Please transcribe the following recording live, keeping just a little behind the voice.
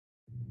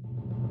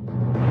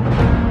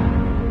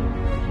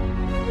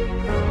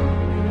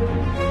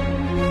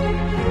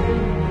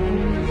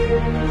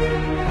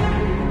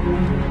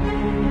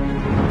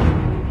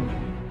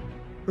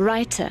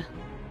writer,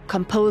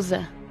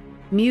 composer,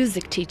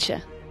 music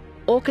teacher,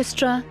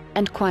 orchestra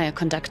and choir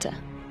conductor.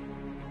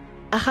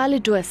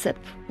 Axali Doeseb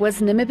was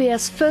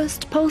Namibia's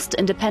first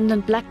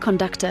post-independent black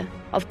conductor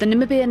of the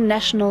Namibian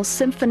National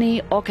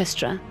Symphony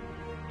Orchestra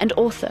and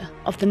author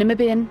of the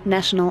Namibian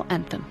National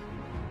Anthem.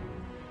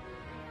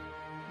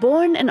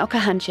 Born in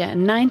Okahandja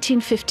in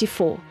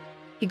 1954,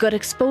 he got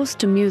exposed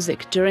to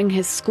music during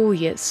his school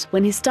years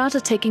when he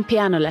started taking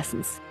piano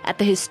lessons at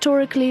the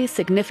historically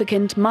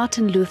significant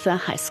Martin Luther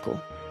High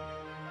School.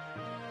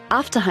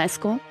 After high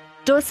school,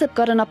 Doeseb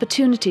got an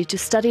opportunity to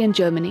study in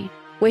Germany,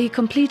 where he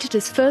completed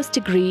his first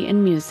degree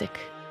in music.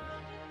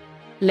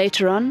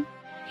 Later on,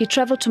 he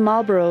traveled to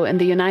Marlborough in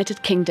the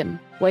United Kingdom,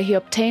 where he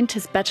obtained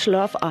his Bachelor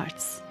of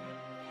Arts.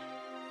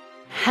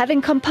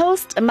 Having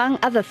composed, among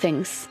other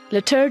things,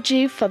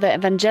 liturgy for the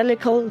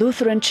Evangelical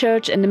Lutheran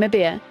Church in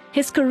Namibia,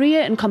 his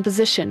career in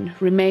composition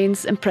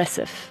remains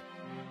impressive.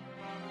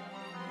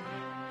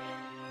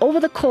 Over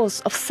the course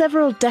of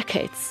several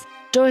decades,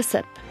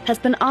 Doeseb has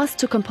been asked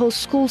to compose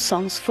school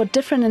songs for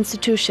different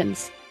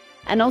institutions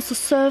and also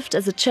served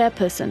as a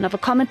chairperson of a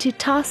committee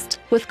tasked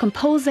with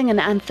composing an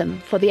anthem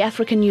for the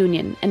African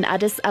Union in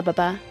Addis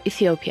Ababa,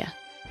 Ethiopia.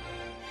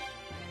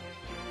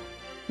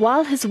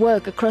 While his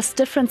work across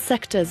different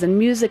sectors in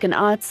music and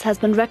arts has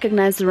been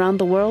recognized around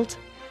the world,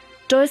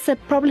 Doeseb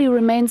probably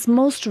remains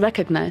most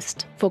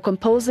recognized for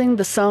composing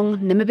the song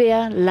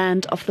Namibia,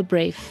 Land of the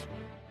Brave,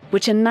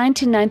 which in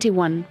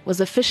 1991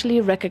 was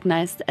officially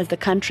recognized as the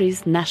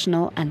country's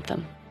national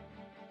anthem.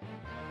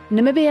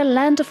 Namibia,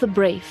 Land of the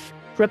Brave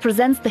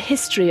represents the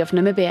history of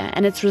Namibia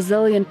and its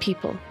resilient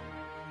people.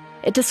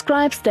 It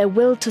describes their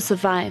will to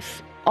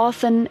survive,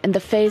 often in the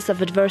face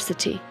of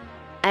adversity,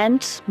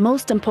 and,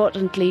 most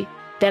importantly,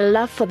 their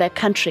love for their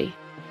country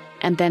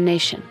and their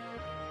nation.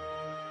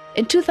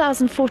 In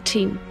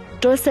 2014,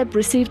 Doeseb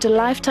received a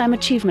Lifetime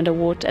Achievement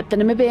Award at the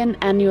Namibian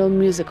Annual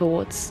Music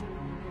Awards.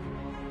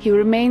 He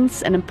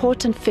remains an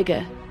important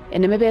figure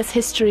in Namibia's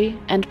history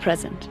and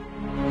present.